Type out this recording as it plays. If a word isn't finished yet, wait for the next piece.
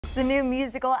The new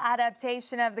musical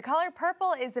adaptation of The Color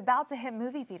Purple is about to hit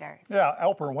movie theaters. Yeah,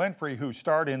 Oprah Winfrey, who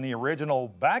starred in the original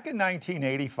back in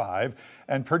 1985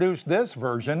 and produced this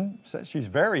version, says she's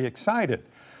very excited.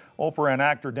 Oprah and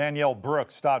actor Danielle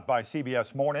Brooks stopped by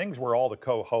CBS Mornings, where all the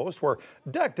co-hosts were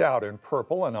decked out in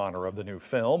purple in honor of the new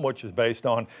film, which is based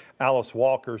on Alice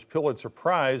Walker's Pulitzer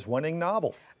Prize-winning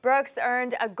novel. Brooks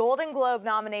earned a Golden Globe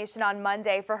nomination on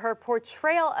Monday for her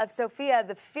portrayal of Sofia,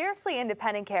 the fiercely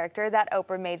independent character that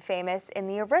Oprah made famous in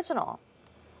the original.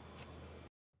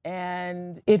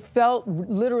 And it felt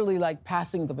literally like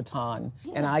passing the baton,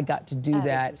 and I got to do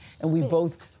that. And we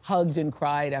both hugged and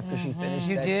cried after she finished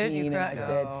that scene. And I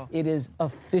said, "It is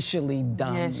officially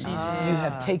done. Yes, you did. You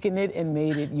have taken it and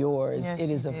made it yours. Yes, it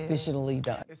is you did. officially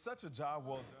done." It's such a job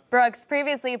well done. Brooks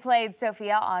previously played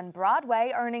Sofia on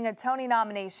Broadway, earning a Tony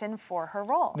nomination for her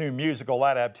role. New musical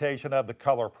adaptation of The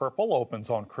Color Purple opens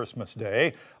on Christmas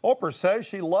Day. Oprah says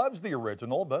she loves the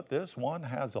original, but this one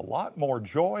has a lot more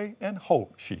joy and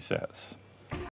hope, she says.